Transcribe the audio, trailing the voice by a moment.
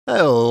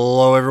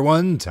Hello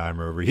everyone,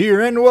 Timer over here,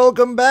 and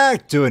welcome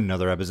back to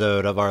another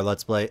episode of our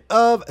Let's Play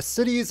of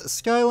Cities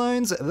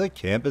Skylines, the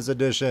Campus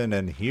Edition.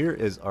 And here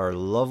is our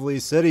lovely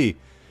city.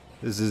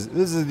 This is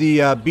the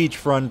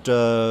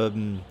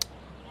beachfront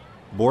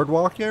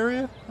boardwalk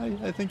area,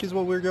 I think is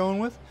what we're going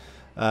with.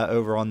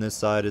 Over on this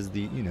side is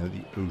the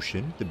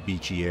ocean, the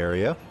beachy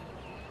area.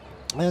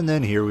 And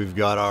then here we've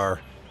got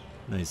our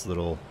nice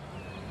little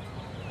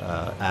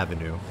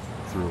avenue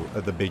through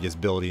the biggest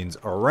buildings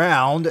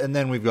around, and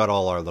then we've got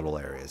all our little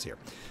areas here.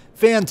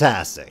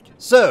 Fantastic.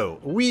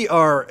 So we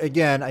are,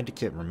 again, I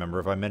can't remember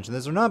if I mentioned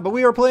this or not, but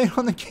we are playing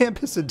on the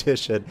Campus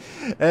Edition,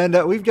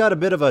 and we've got a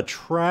bit of a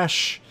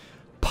trash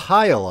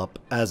pile-up,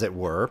 as it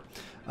were.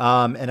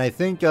 And I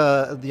think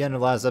at the end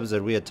of last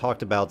episode we had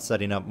talked about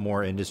setting up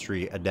more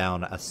industry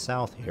down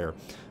south here,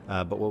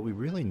 but what we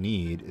really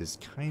need is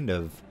kind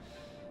of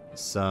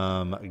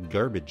some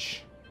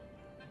garbage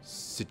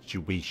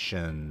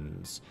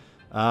situations.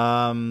 We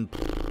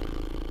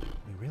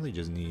really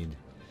just need...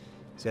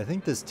 See, I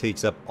think this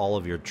takes up all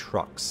of your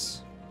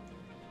trucks.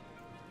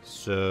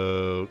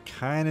 So,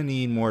 kind of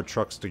need more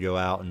trucks to go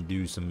out and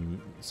do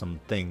some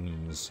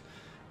things.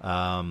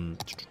 If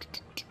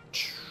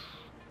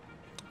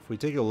we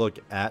take a look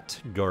at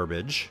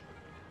garbage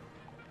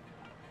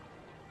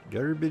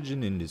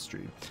and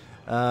industry,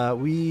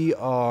 we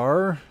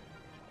are...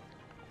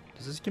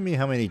 Does this give me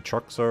how many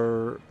trucks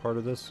are part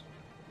of this?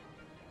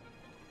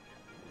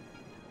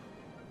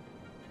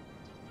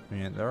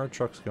 And there are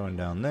trucks going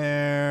down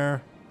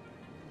there.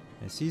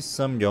 I see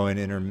some going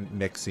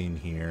intermixing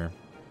here.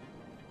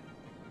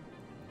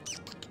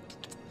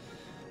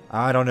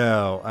 I don't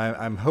know.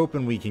 I'm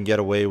hoping we can get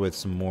away with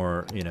some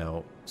more,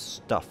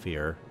 stuff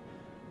here.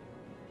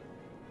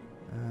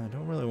 I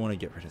don't really want to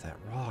get rid of that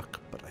rock,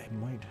 but I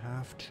might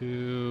have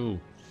to.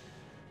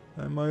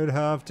 I might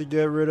have to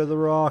get rid of the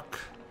rock.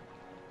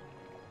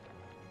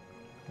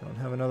 I don't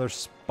have another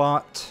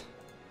spot.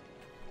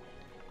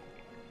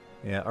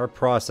 Yeah, our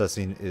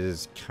processing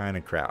is kind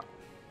of crap.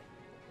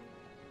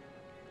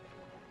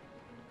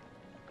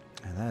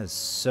 And that is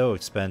so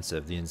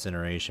expensive, the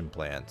incineration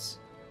plants.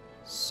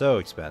 So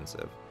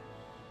expensive.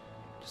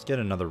 Just get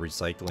another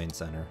recycling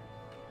center.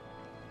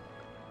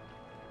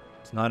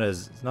 It's not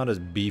as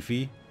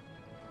beefy,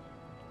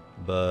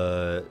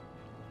 but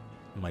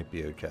it might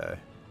be okay.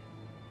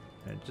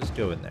 And just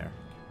go in there.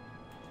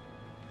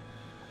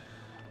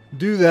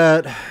 Do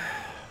that.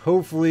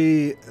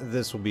 Hopefully,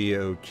 this will be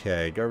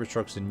okay. Garbage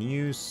trucks in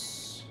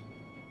use.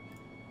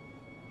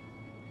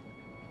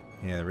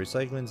 Yeah, the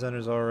recycling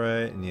center's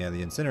alright. And yeah,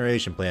 the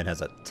incineration plant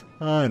has a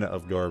ton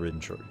of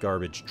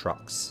garbage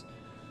trucks.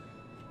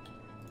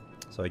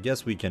 So I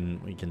guess we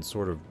can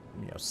sort of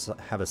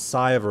have a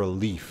sigh of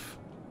relief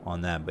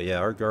on that. But yeah,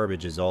 our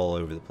garbage is all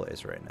over the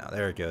place right now.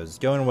 There it goes. It's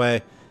going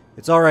away.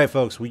 It's alright,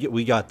 folks.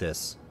 We got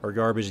this. Our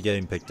garbage is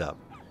getting picked up.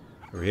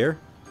 Over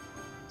here.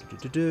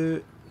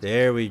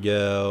 There we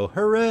go.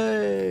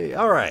 Hooray!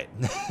 Alright.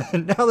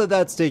 Now that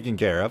that's taken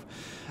care of.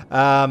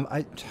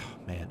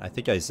 Man, I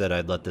think I said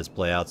I'd let this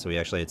play out so we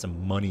actually had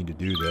some money to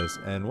do this.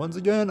 And once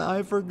again,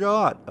 I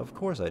forgot. Of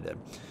course I did.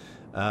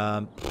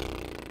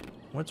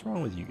 What's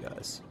wrong with you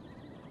guys?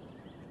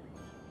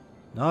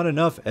 Not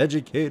enough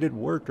educated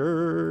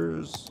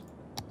workers.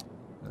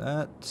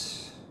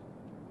 That's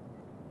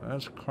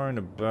kind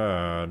of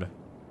bad.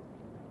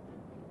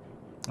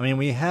 I mean,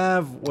 we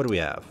have... What do we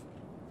have?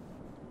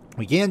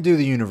 We can't do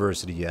the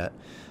university yet,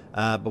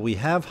 but we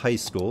have high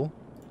school,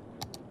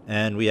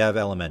 and we have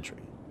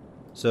elementary.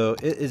 So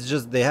it's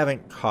just they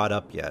haven't caught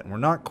up yet. And we're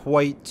not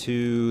quite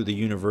to the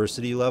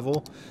university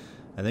level.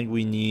 I think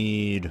we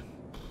need...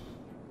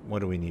 What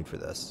do we need for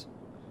this?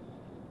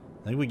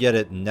 I think we get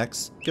it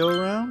next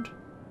go-around?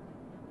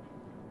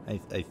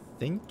 I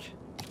think?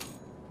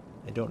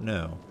 I don't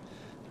know.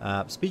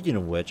 Speaking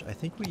of which, I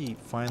think we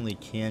finally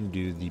can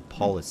do the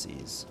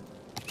policies.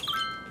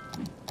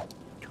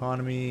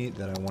 Economy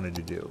that I wanted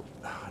to do.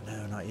 Oh,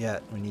 no, not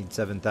yet. We need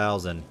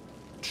 7,000.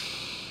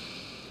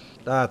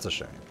 That's a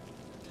shame.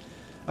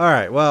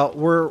 Alright, well,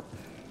 we're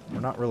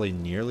not really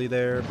nearly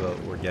there, but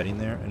we're getting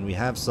there. And we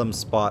have some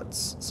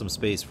spots, some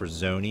space for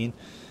zoning.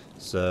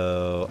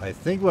 So I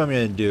think what I'm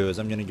going to do is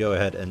I'm going to go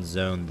ahead and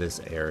zone this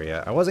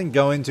area. I wasn't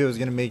going to. I was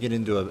going to make it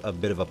into a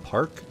bit of a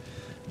park.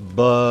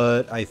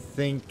 But I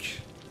think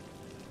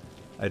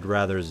I'd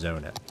rather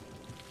zone it.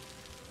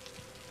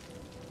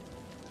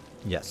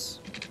 Yes,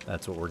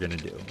 that's what we're going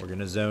to do. We're going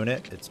to zone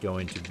it. It's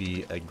going to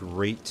be a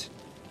great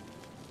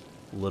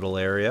little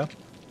area.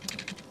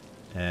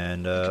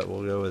 And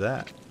we'll go with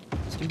that.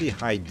 It's going to be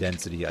high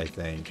density, I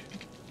think.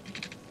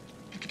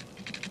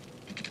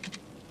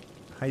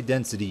 High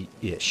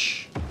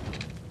density-ish.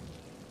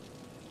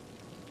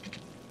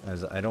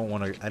 As I don't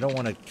want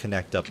to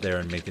connect up there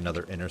and make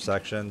another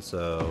intersection,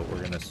 so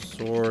we're going to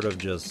sort of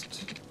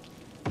just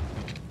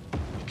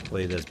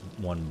play this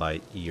one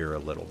by ear a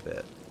little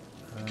bit.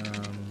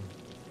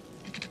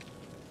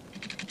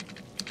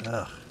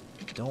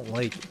 Don't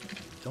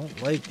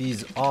like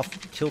these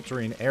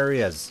off-kiltering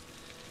areas.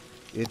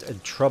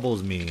 It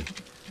troubles me.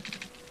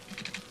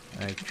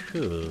 I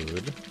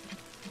could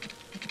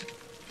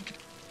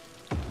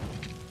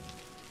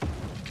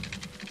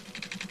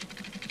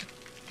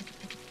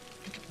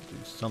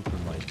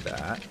something like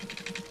that.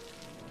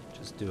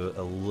 Just do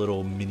a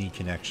little mini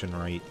connection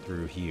right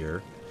through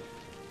here.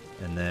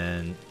 And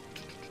then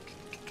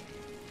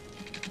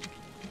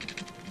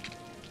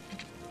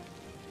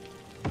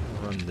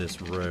run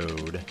this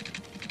road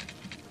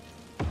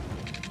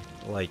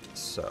like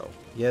so.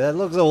 Yeah, that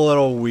looks a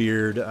little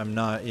weird. I'm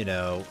not, you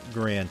know,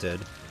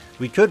 granted.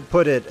 We could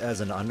put it as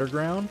an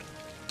underground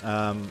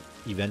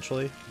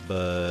eventually,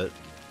 but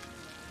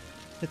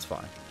it's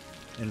fine.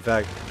 In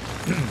fact,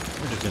 we're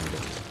just gonna do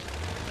it.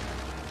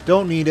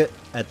 Don't need it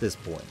at this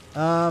point.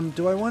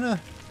 Do I want to?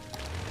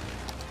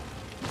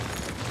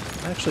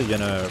 I'm actually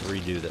gonna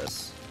redo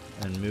this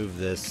and move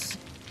this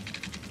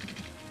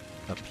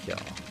up here.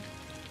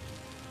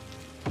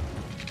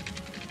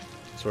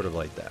 Sort of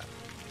like that.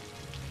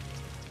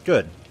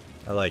 Good.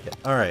 I like it.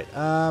 Alright,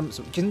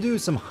 so we can do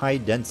some high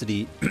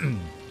density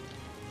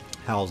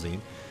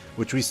housing,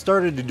 which we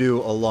started to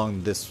do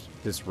along this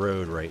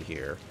road right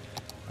here.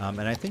 And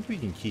I think we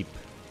can keep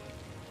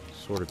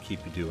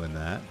doing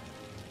that.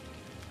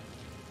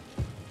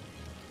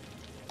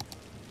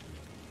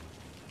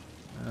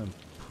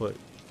 Put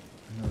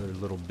another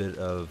little bit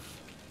of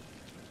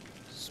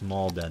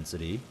small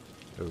density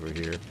over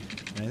here.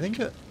 And I think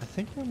what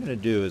I'm going to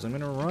do is I'm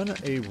going to run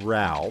a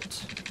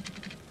route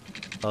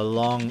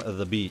along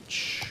the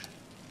beach.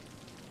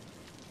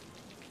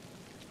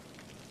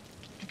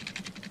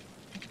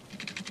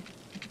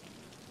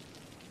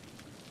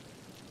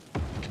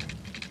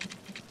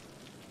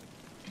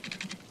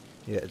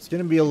 Yeah, it's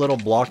going to be a little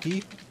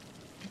blocky,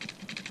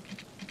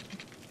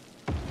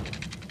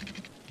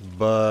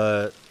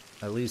 but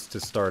at least to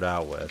start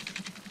out with.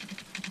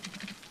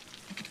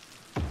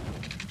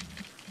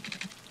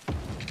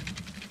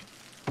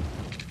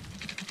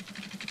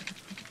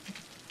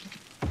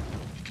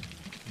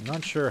 I'm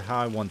not sure how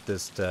I want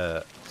this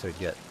to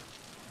get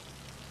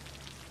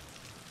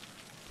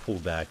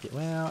pulled back.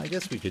 Well, I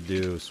guess we could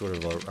do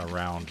sort of a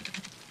round.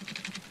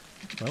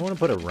 Do I want to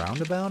put a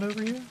roundabout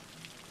over here?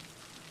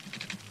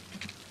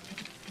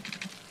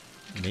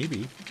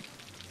 Maybe.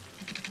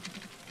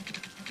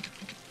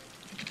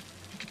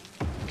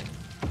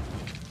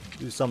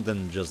 Do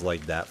something just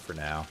like that for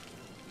now.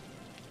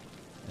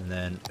 And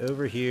then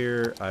over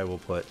here, I will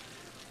put,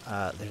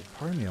 part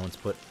of me wants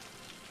to put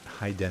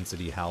high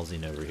density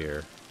housing over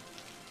here.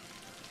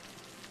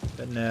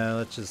 But no,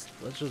 let's just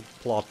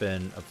plop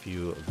in a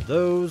few of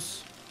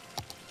those.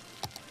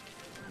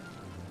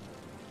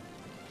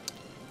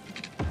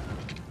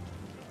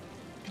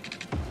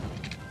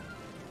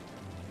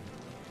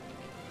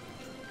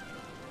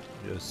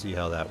 Just see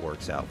how that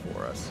works out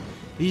for us.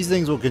 These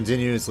things will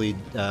continuously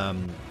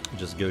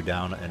just go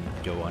down and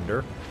go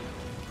under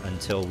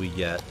until we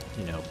get,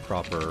 you know,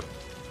 proper,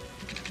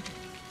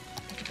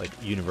 like,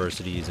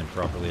 universities and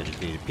properly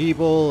educated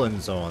people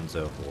and so on and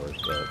so forth.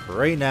 But for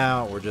right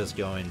now, we're just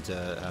going to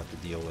have to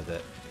deal with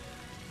it.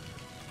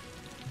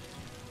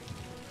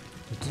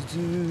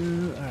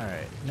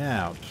 Alright,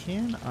 now,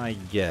 can I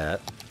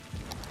get...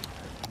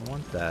 I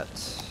want that...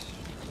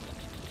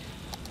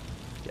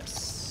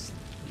 Yes.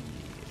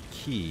 The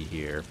key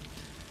here.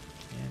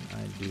 Can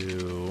I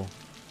do...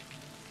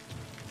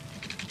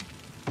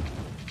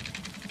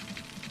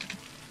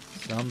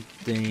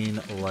 something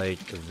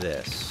like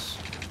this?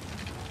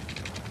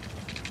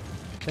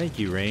 Thank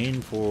you,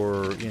 Rain,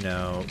 for, you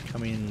know,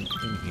 coming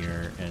in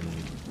here and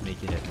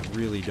making it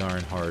really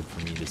darn hard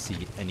for me to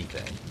see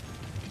anything.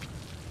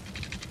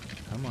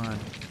 Come on.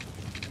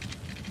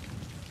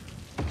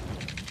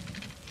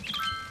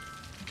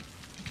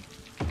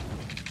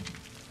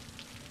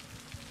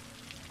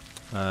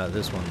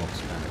 This one looks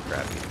kind of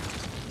crappy.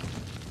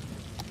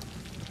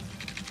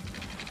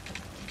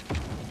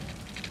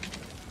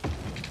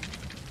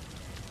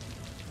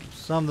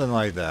 Something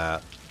like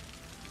that.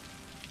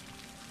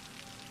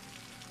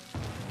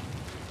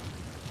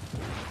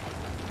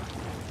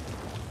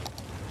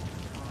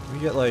 We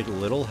get like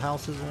little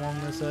houses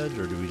along this edge,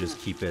 or do we just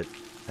keep it?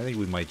 I think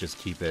we might just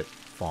keep it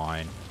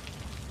fine.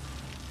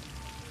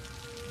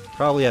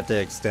 Probably have to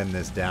extend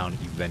this down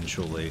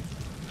eventually.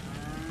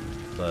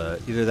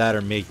 But either that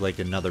or make like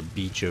another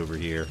beach over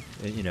here,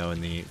 you know, in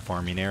the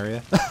farming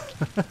area.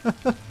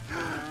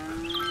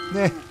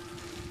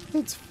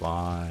 It's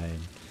fine.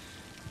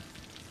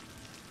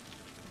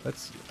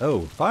 Let's...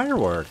 Oh,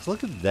 fireworks!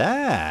 Look at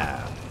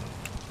that!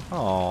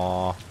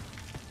 Aww.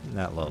 Isn't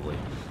that lovely?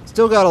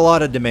 Still got a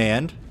lot of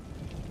demand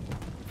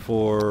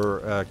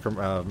for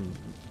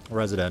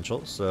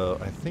residential, so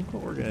I think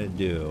what we're going to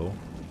do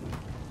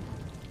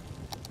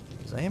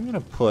is I am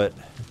going to put...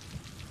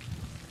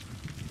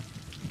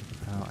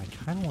 I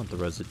kind of want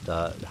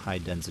the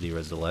high-density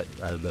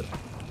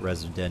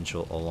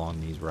residential along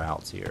these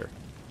routes here.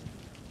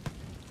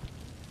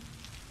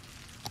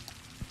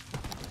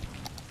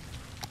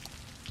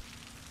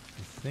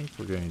 I think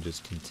we're going to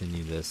just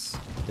continue this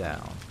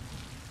down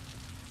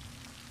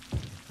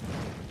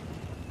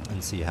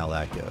and see how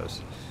that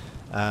goes.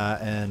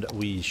 And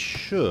we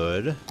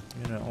should,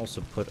 I'm going to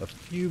also put a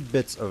few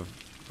bits of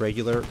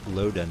regular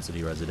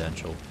low-density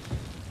residential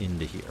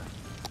into here.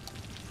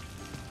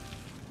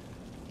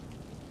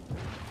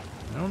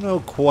 I don't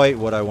know quite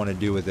what I want to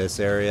do with this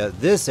area.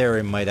 This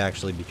area might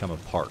actually become a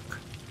park.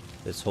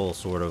 This whole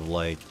sort of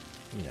like,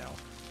 you know,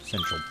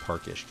 central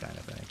parkish kind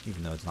of thing,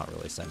 even though it's not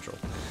really central.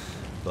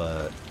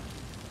 But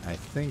I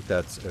think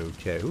that's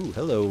okay. Ooh,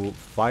 hello.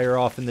 Fire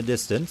off in the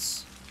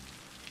distance.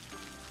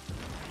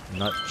 I'm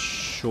not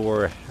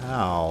sure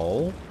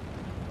how,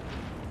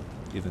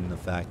 given the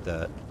fact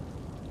that,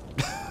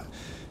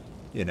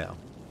 you know,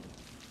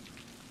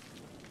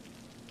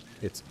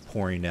 it's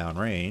pouring down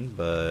rain,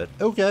 but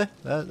okay.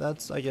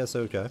 That's, I guess,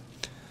 okay.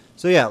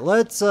 So yeah,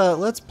 let's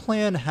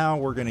plan how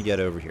we're gonna get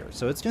over here.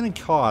 So it's gonna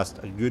cost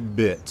a good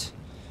bit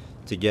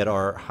to get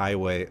our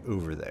highway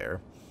over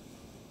there.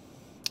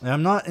 And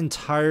I'm not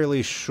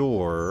entirely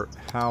sure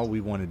how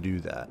we want to do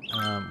that.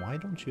 Why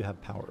don't you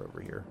have power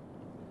over here?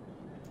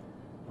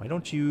 Why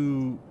don't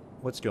you...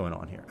 What's going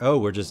on here? Oh,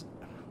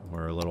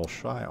 we're a little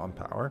shy on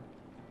power.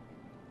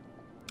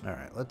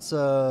 Alright, let's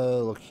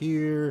look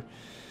here.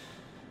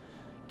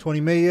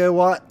 20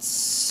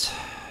 megawatts.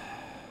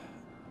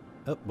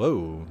 Oh,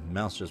 whoa.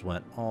 Mouse just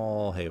went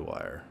all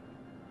haywire.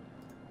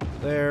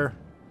 There.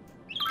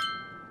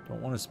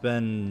 Don't want to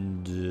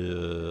spend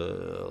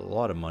a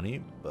lot of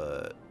money,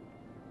 but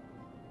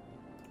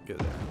go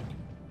there.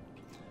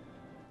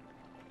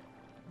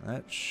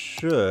 That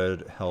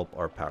should help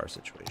our power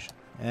situation.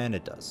 And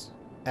it does.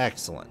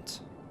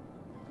 Excellent.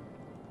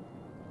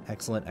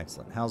 Excellent,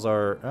 excellent. How's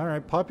our...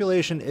 Alright,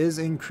 population is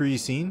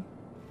increasing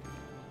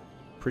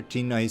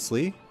pretty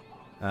nicely.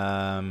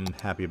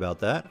 Happy about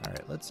that.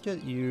 Alright, let's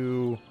get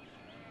you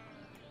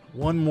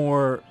one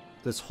more...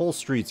 This whole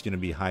street's going to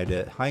be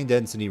high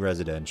density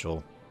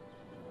residential.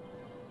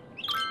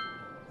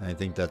 I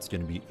think that's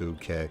going to be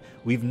okay.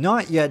 We've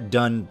not yet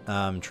done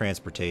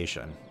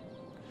transportation,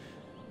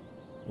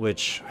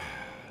 which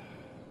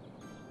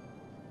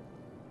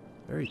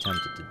very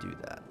tempted to do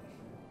that.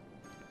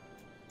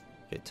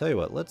 Okay, tell you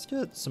what, let's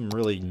get some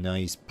really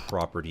nice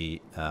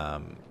property,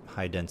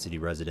 high density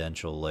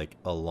residential, like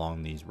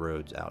along these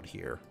roads out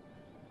here.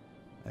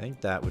 I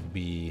think that would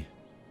be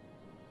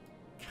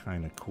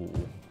kind of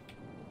cool.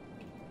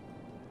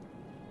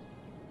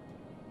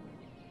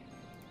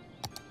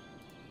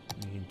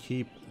 You can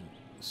keep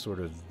sort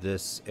of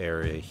this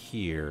area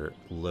here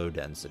low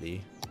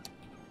density.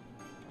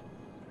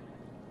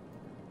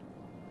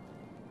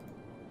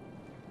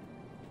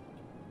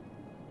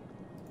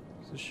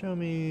 So show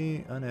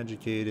me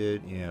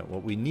uneducated. Yeah,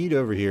 what we need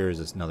over here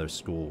is another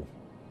school.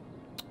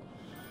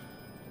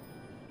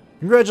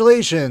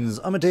 Congratulations!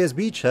 Amadeus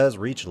Beach has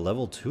reached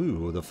level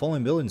 2. The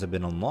following buildings have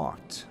been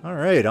unlocked.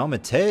 Alright,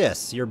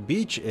 Amadeus, your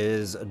beach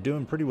is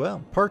doing pretty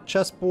well. Park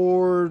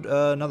chessboard,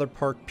 another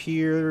park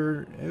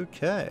pier.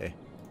 Okay,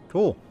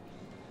 cool.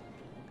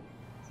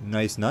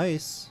 Nice,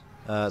 nice.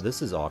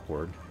 This is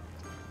awkward.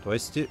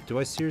 Do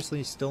I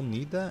seriously still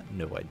need that?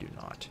 No, I do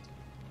not.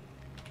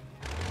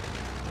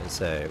 I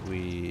say,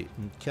 we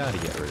gotta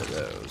get rid of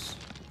those.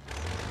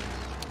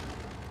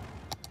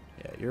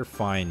 Yeah, you're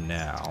fine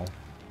now.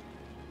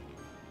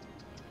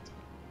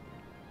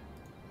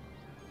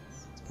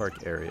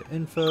 Park area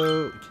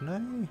info.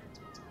 Can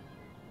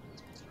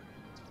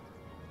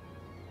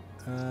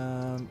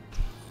I?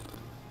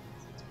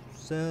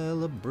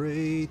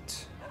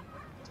 Celebrate.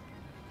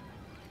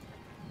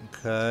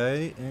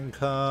 Okay,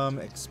 income,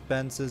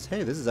 expenses.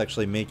 Hey, this is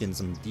actually making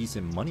some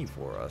decent money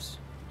for us.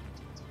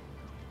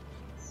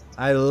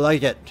 I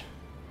like it.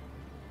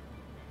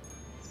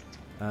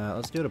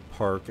 Let's go to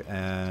park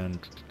and...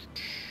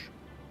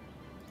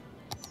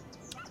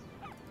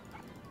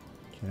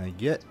 Can I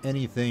get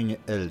anything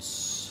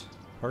else?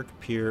 Park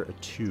pier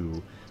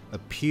 2. A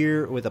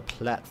pier with a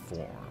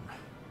platform.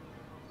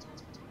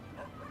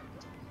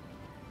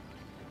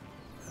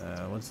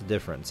 What's the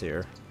difference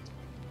here?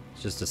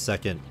 It's just a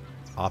second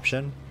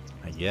option,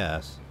 I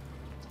guess.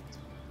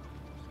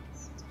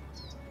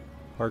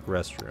 Park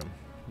restroom.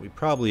 We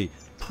probably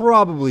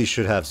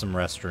should have some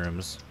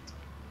restrooms.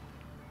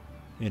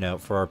 You know,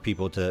 for our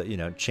people to, you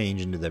know,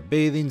 change into their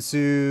bathing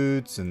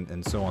suits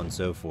and so on and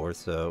so forth.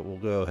 So we'll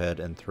go ahead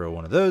and throw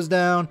one of those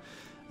down.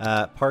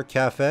 Park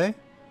cafe.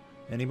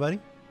 Anybody?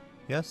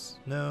 Yes?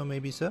 No?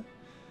 Maybe so?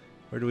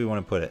 Where do we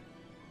want to put it?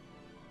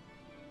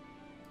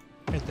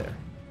 Right there.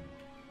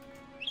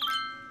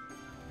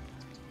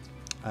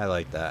 I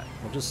like that.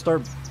 We'll just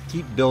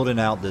keep building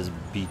out this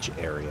beach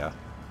area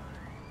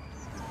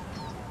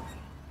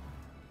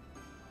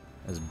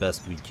as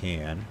best we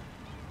can.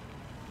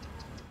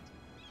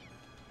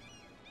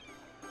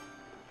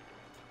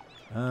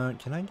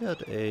 Can I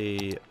get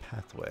a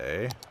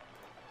pathway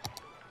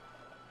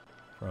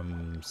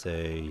from,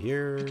 say,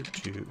 here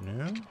to,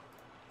 no,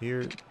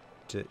 here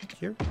to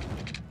here?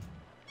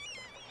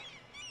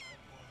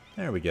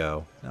 There we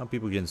go. Now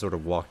people can sort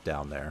of walk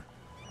down there.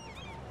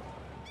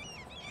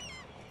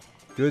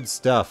 Good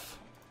stuff.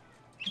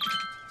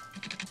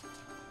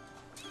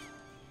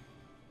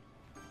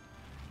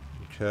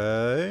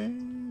 Okay.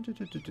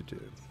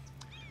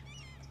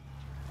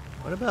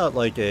 What about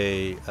like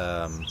a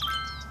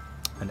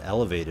an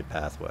elevated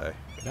pathway?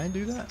 Can I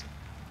do that?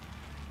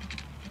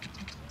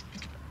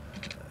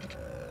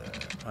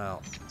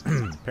 Well,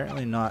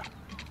 apparently not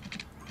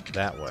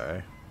that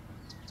way.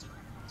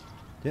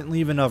 Didn't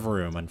leave enough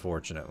room,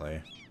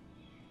 unfortunately.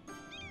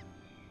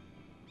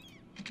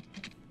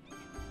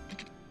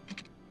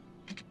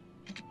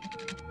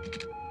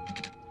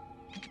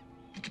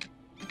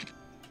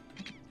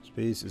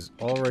 Space is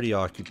already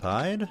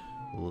occupied.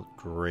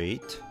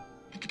 Great.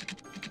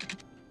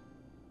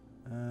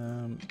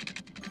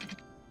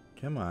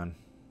 Come on.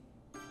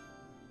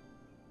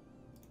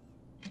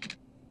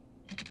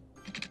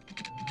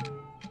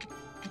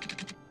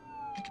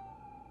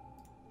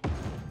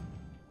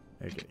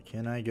 Okay,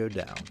 can I go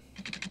down?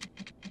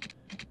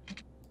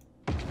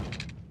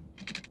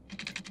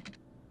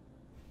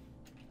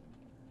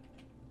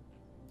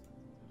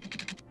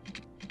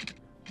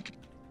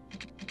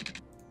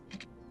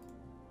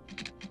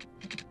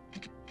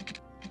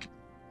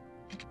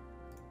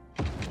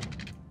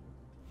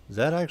 Is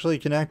that actually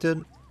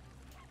connected?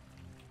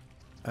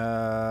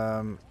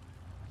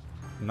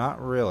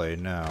 Not really,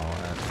 no.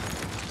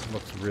 That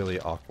looks really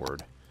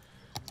awkward.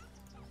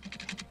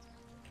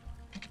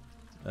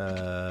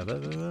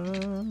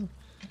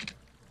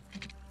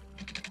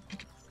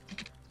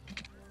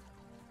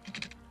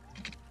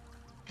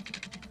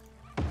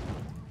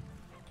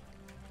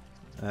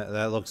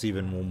 That looks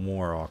even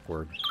more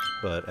awkward,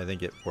 but I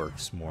think it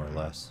works more or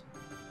less.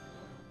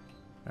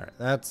 Alright,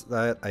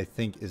 that I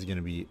think is going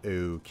to be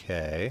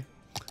okay.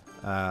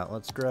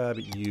 Let's grab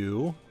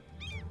you.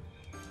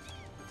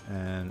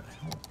 And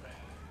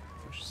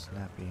push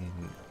snapping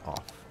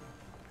off.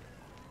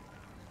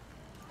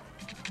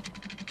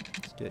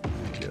 Let's get you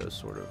to go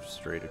sort of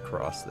straight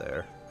across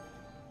there.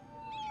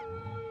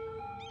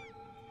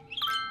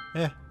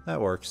 Yeah,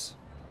 that works.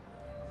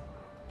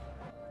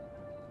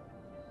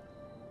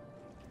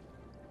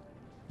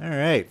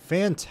 Alright,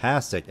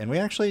 fantastic. And we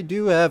actually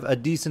do have a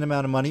decent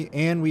amount of money,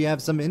 and we have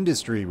some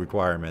industry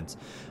requirements.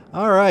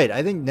 Alright,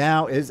 I think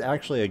now is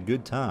actually a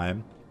good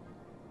time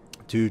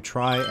to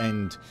try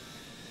and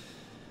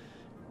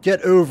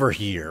get over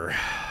here.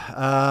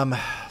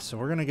 So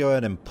we're going to go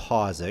ahead and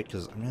pause it,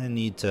 because I'm going to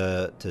need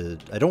to...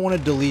 I don't want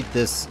to delete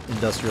this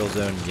industrial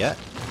zone yet,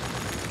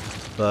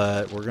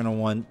 but we're going to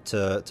want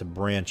to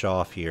branch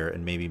off here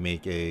and maybe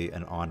make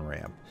an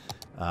on-ramp.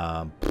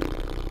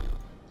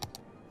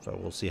 So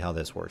we'll see how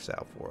this works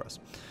out for us.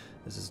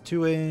 This is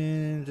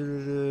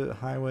 2-lane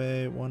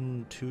highway,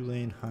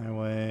 2-lane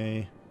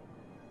highway.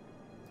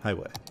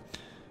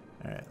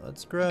 Alright,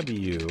 let's grab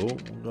you. We'll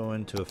go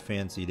into a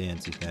fancy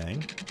dancy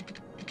thing.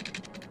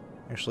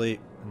 Actually,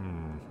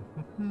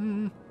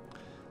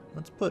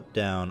 let's put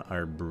down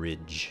our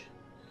bridge.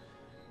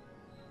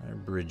 Our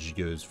bridge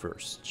goes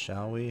first,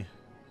 shall we?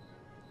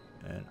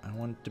 And I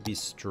want it to be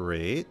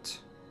straight.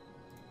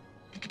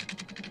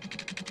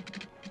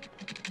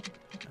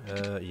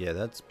 Yeah,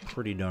 that's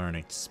pretty darn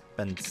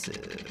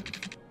expensive.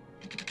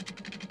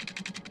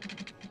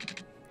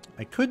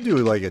 I could do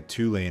like a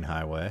 2-lane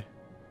highway.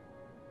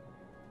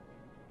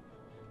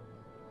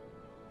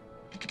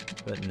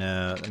 But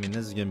no, I mean,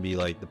 this is going to be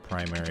like the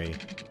primary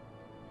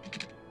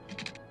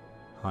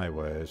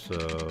highway, so...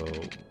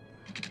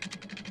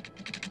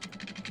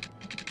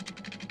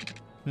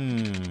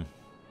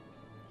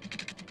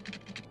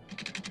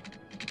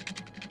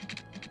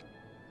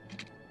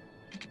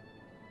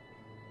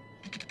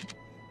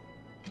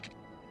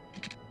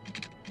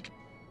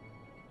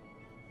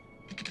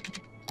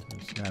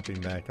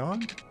 Snapping back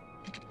on.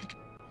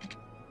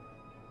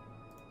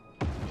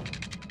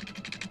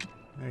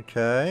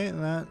 Okay,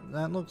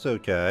 that looks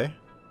okay.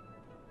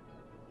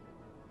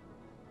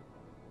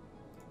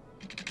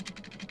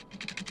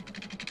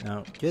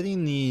 Now,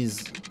 getting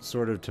these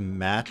sort of to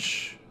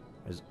match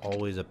is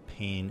always a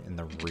pain in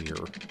the rear.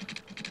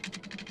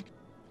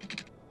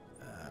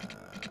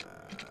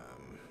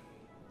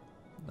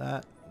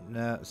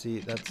 No, see,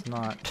 that's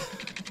not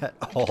at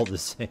all the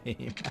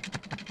same.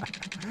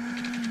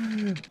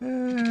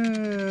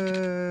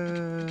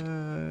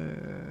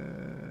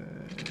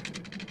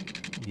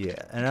 Yeah,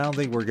 and I don't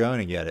think we're going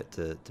to get it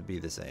to be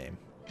the same.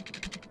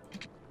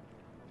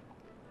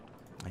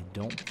 I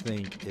don't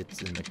think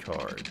it's in the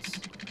cards.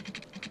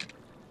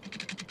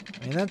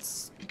 I mean,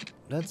 that's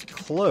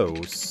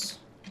close.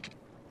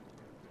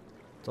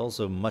 It's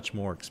also much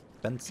more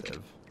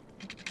expensive.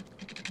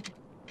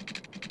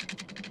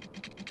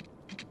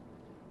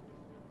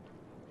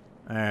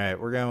 Alright,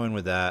 we're going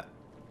with that.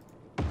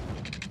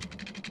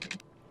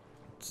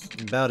 It's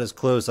about as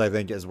close, I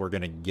think, as we're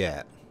going to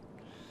get.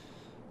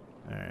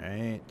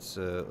 Alright,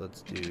 so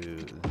let's do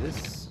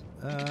this.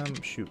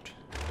 Shoot.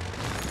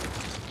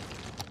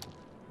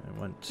 I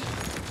want...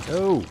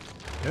 No!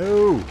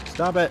 No!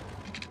 Stop it!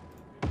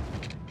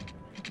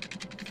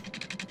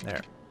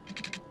 There.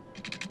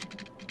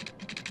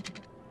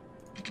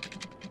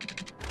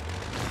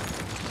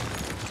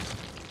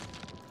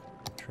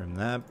 Trim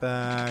that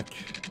back.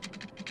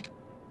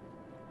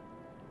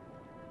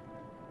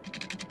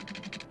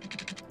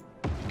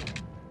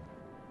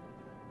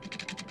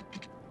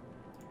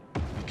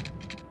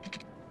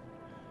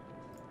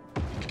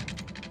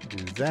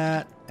 Do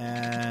that,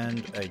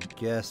 and I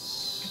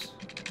guess...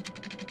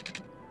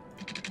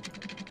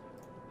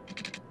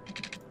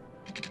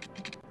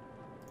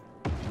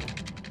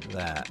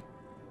 that.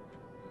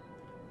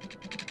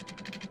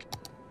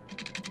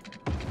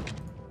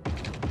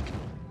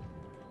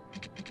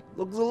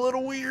 Looks a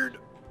little weird.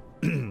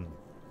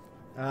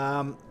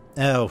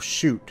 Oh,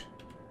 shoot.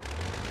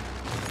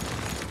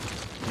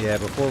 Yeah,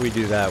 before we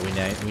do that, we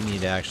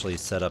need to actually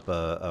set up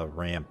a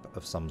ramp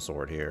of some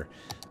sort here.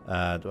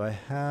 Do I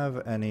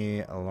have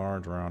any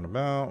large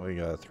roundabout? We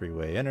got a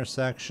three-way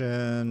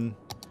intersection,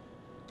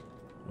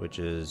 which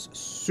is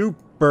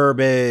super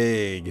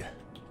big.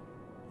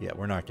 Yeah,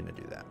 we're not going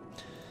to do that.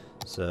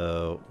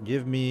 So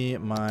give me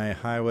my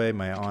highway,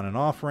 my on and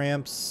off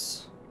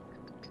ramps.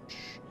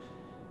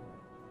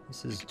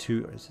 This is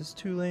is this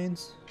 2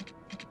 lanes?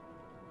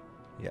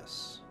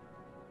 Yes.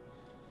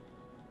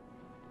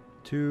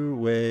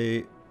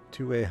 Two-way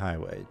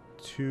highway.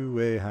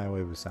 Two-way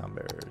highway with sound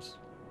barriers.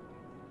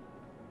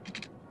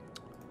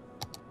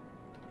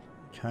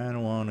 Kind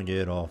of want to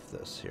get off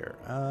this here.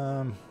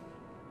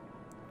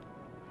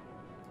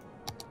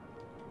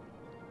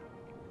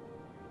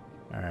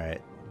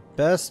 Alright.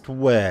 Best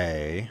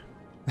way.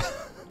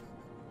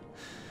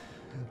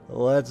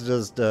 Let's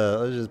just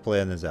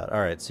plan this out.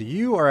 Alright, so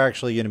you are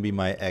actually going to be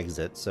my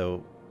exit,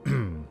 so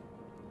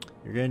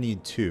you're going to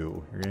need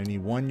 2. You're going to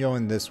need one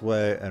going this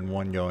way and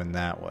one going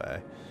that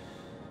way.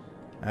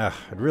 I'd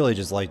really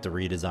just like to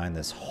redesign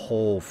this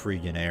whole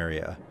freaking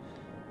area.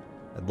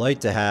 I'd like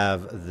to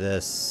have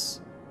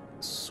this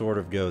sort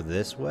of go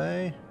this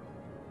way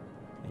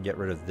and get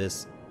rid of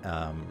this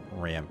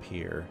ramp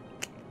here.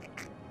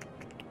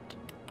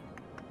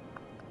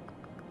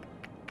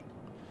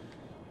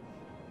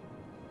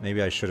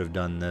 Maybe I should have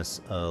done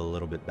this a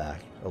little bit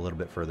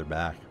further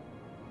back.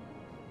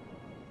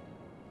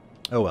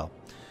 Oh well.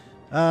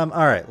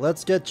 Alright,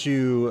 let's get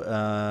you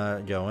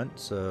going.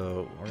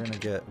 So we're going to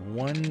get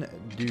one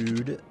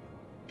dude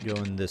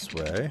going this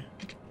way.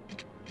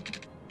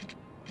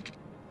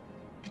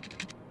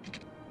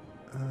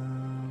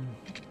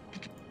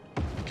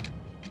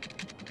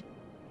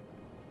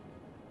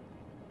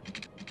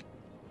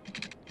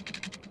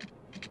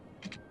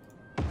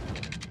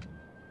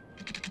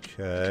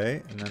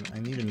 Okay, and then I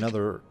need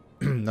another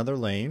another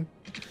lane.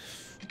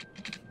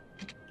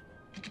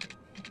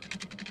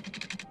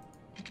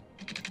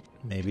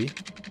 Maybe.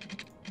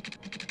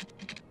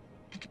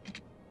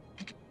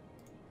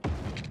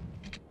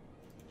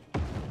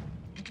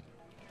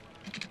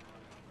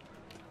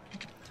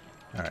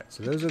 Alright,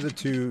 so those are the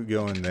 2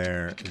 going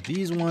there.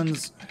 These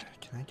ones,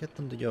 can I get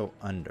them to go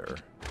under?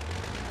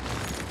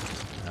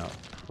 No,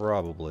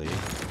 probably.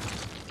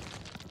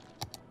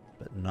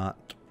 But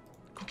not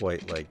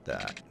quite like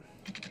that.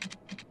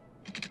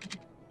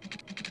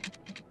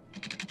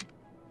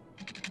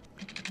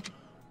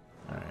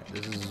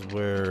 This is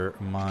where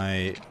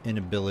my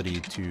inability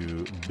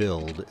to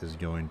build is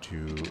going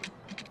to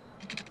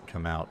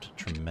come out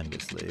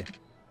tremendously.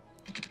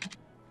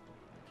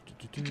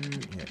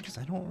 Yeah, because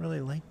I don't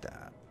really like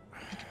that.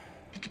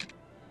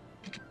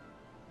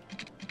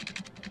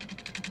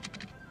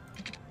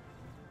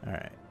 All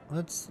right,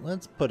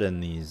 let's put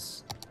in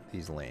these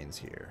lanes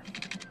here.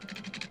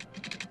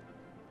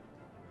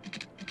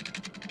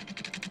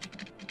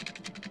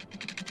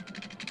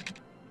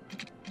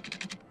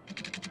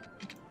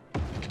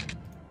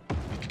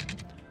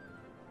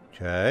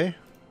 Okay.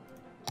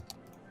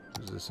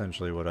 This is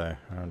essentially what I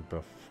had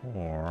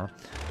before.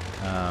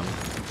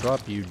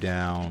 Drop you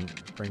down,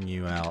 bring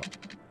you out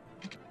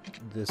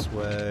this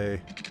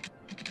way.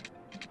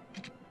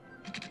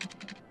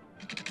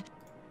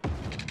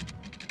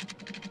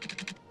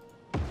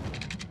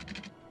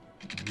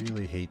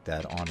 Really hate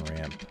that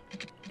on-ramp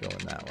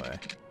going that way.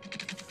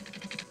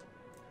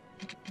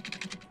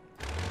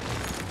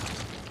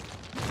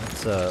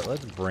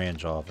 Let's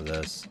branch off of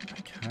this.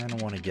 I kind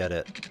of want to get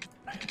it.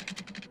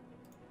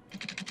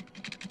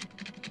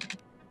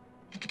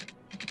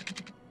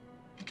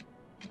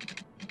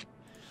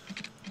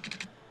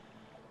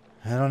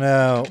 I don't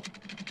know.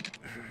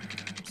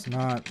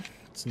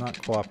 It's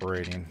not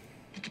cooperating.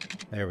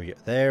 There we go.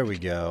 There we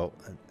go.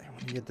 I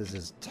want to get this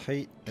as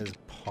tight as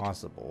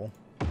possible.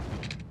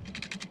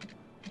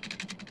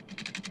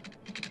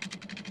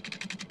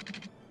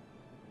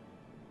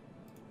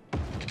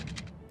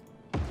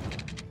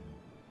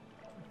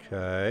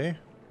 Okay.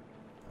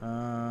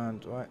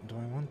 Do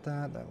I want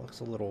that? That looks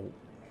a little...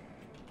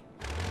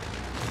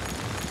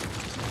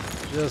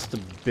 just a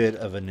bit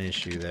of an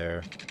issue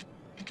there.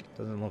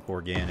 Doesn't look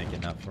organic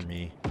enough for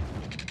me.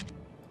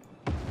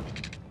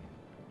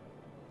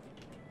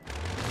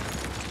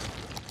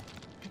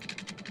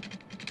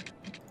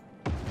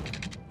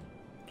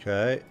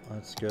 Okay,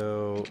 let's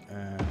go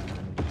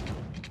and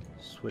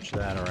switch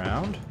that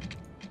around.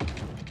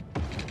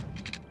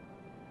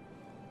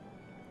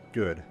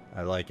 Good,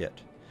 I like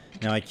it.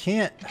 Now I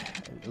can't,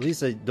 at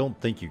least I don't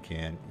think you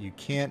can. You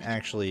can't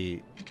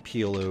actually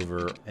peel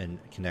over and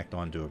connect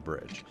onto a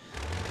bridge.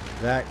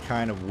 That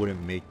kind of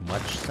wouldn't make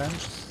much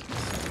sense.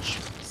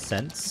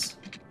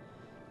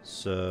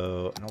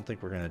 So I don't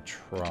think we're gonna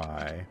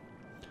try.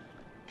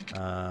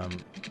 Oh,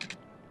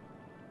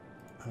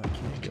 I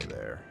can't go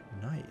there.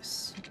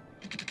 Nice.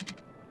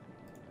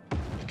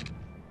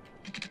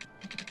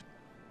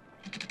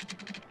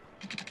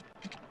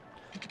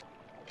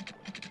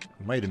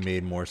 might have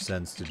made more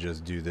sense to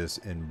just do this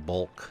in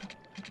bulk.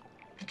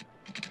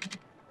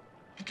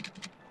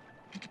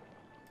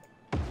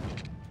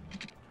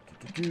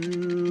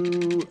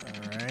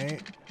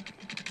 Alright.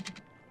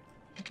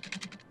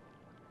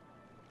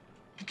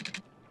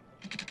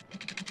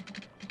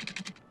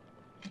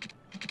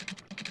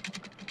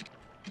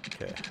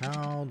 Okay,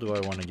 how do I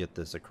want to get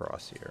this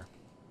across here?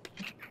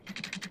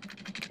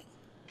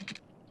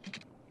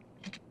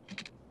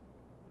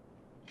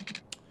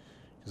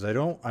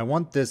 Because I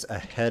want this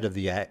ahead of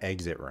the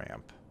exit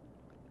ramp.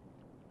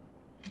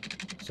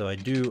 So I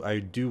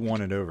do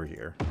want it over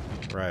here.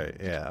 Right,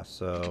 yeah,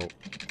 so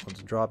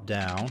let's drop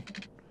down.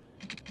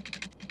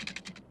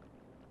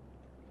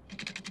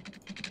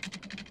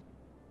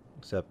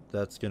 Except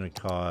that's gonna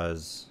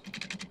cause...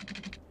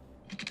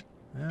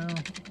 Well,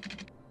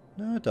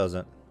 no it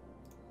doesn't.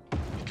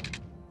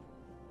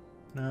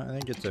 No, I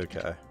think it's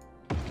okay.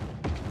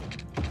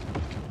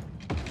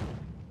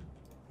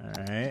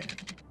 Alright.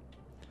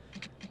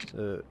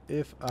 So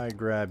if I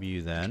grab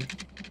you then...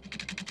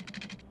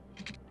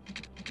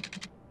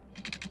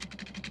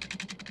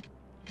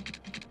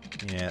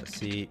 Yeah,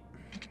 see...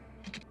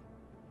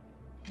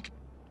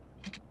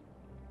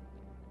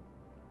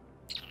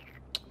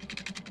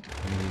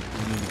 We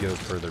need to go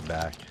further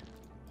back.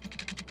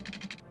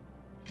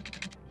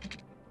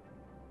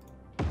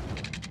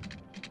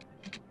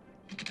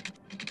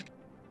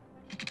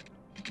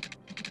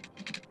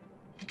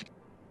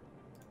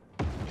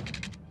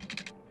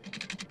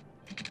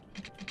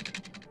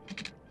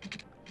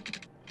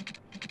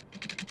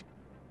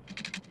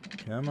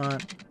 Come on.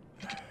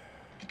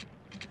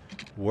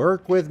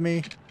 Work with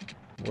me.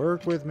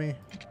 Work with me.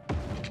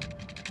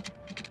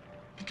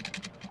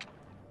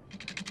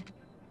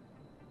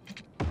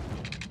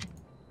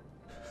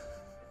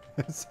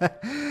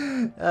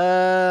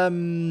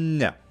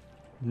 No.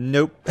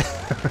 Nope.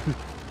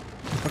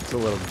 That's a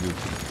little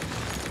goofy.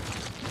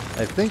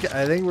 I think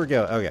we're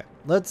going. Okay.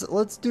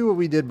 Let's do what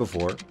we did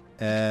before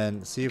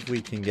and see if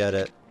we can get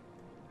it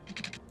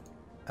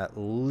at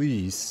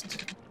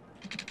least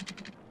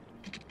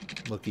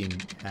looking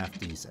half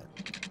decent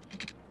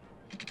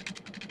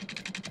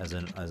as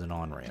an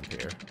on-ramp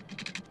here.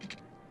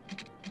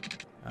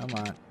 Come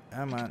on,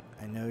 come on.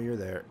 I know you're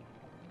there.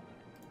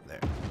 There.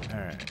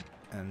 Alright.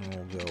 And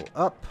we'll go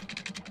up.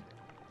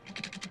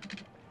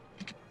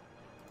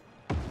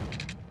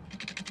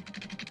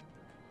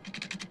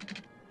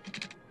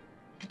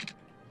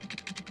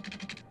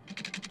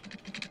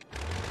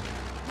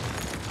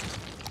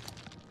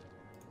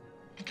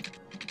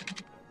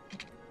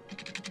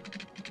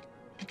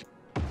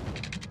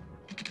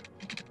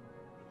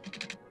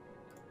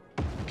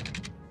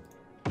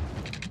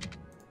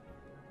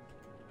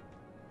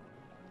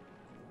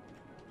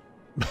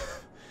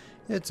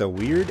 It's a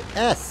weird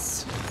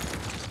S.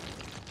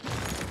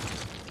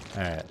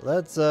 All right,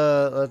 let's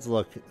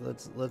look.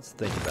 Let's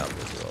think about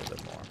this a little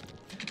bit more.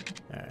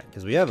 All right,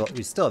 because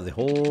we still have the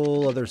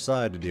whole other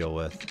side to deal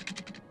with.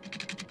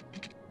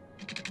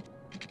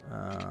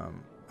 I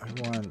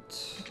want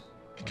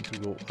to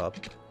go up.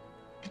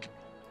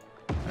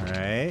 All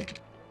right.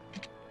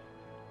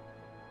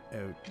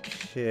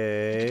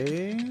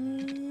 Okay.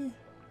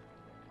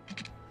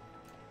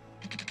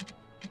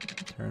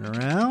 Turn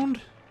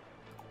around.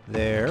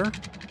 There.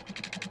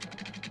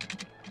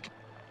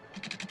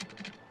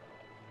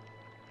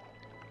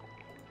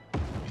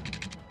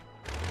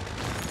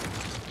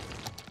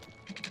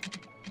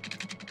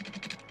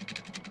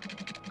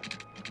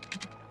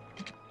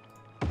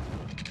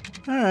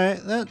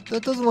 Alright,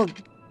 that doesn't look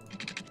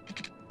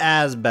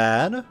as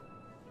bad.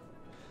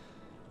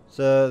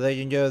 So they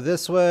can go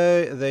this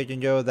way, they can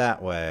go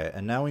that way.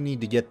 And now we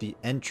need to get the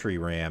entry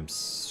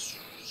ramps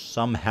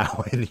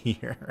somehow in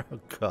here. Oh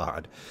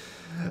god.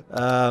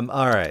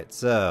 Alright,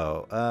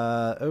 so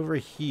over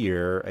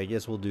here, I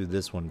guess we'll do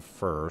this one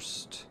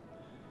first.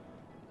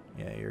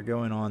 Yeah, you're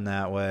going on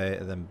that way.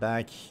 And then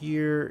back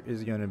here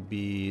is going to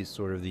be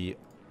sort of the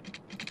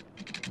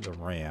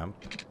ramp.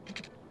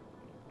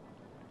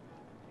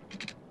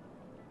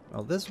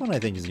 Well, this one I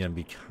think is going to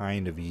be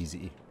kind of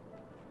easy.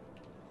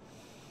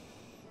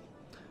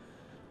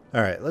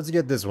 Alright, let's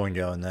get this one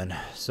going then.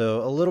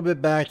 So a little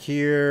bit back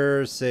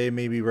here, say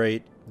maybe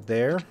right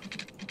there.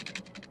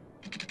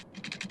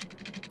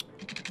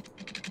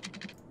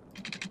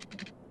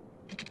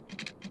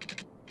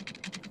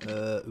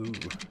 Ooh.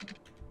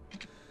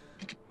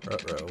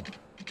 Ruh-roh.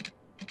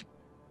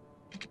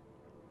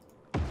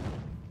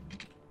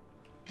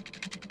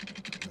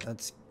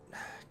 That's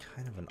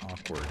kind of an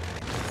awkward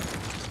angle.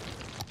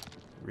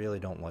 Really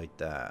don't like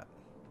that.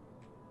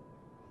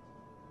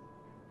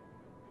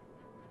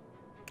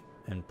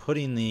 And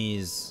putting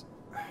these...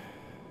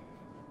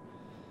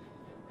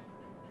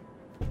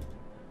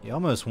 You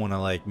almost want to,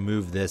 like,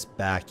 move this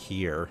back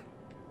here.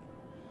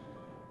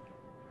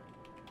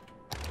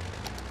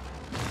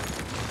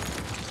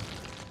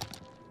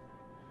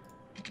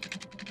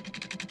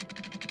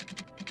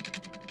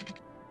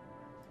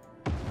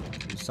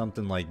 Do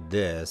something like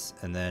this,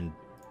 and then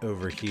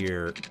over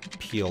here,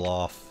 peel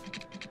off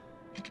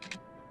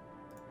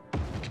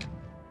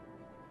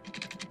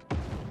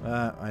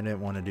I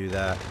didn't want to do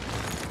that.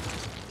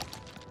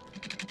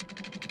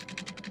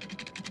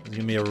 It's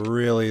gonna be a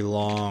really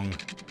long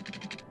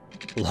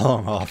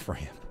off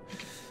ramp.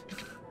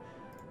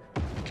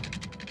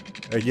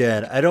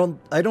 Again, I don't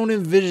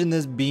envision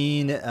this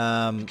being you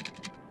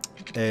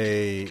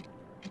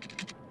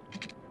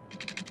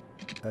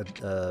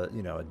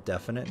know, a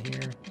definite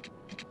here.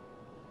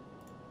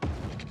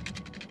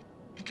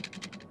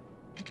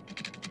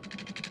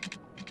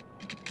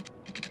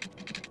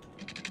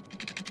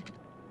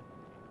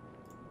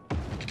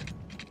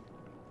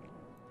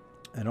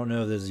 I don't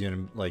know if this is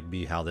gonna like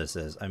be how this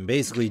is. I'm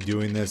basically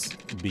doing this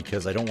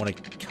because I don't want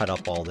to cut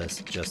up all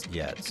this just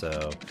yet.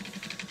 So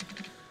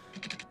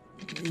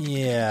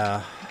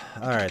yeah.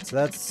 All right. So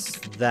that's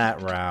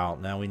that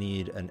route. Now we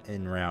need an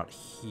in route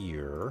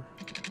here.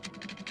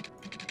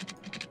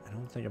 I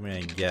don't think I'm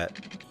gonna get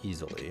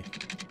easily.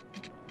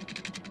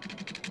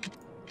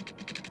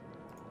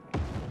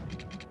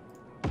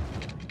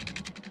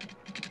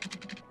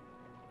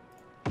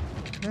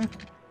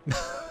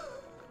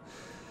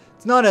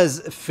 It's not as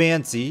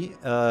fancy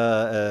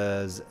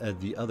as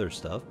the other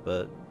stuff,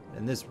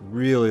 and this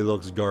really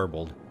looks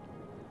garbled.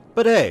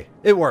 But hey,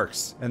 it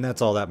works, and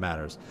that's all that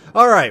matters.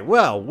 All right,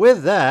 well,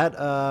 with that,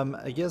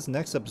 I guess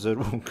next episode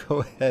we'll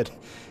go ahead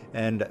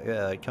and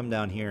come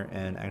down here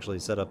and actually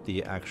set up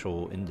the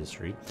actual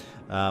industry.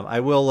 I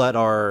will let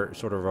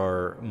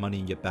our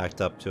money get backed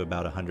up to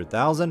about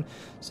 100,000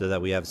 so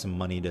that we have some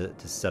money to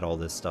set all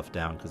this stuff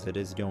down, because it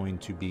is going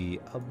to be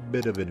a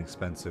bit of an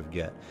expensive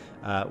get.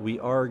 We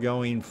are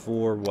going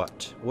for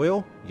what?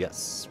 Oil?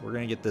 Yes, we're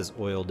going to get this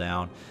oil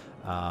down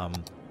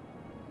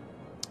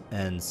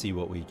and see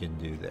what we can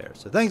do there.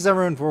 So thanks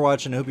everyone for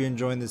watching. I hope you're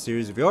enjoying this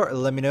series. If you are,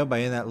 let me know by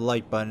hitting that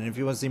like button. And if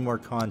you want to see more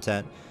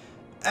content,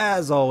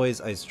 as always,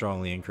 I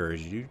strongly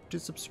encourage you to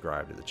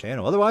subscribe to the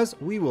channel. Otherwise,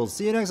 we will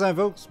see you next time,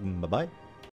 folks. Bye-bye.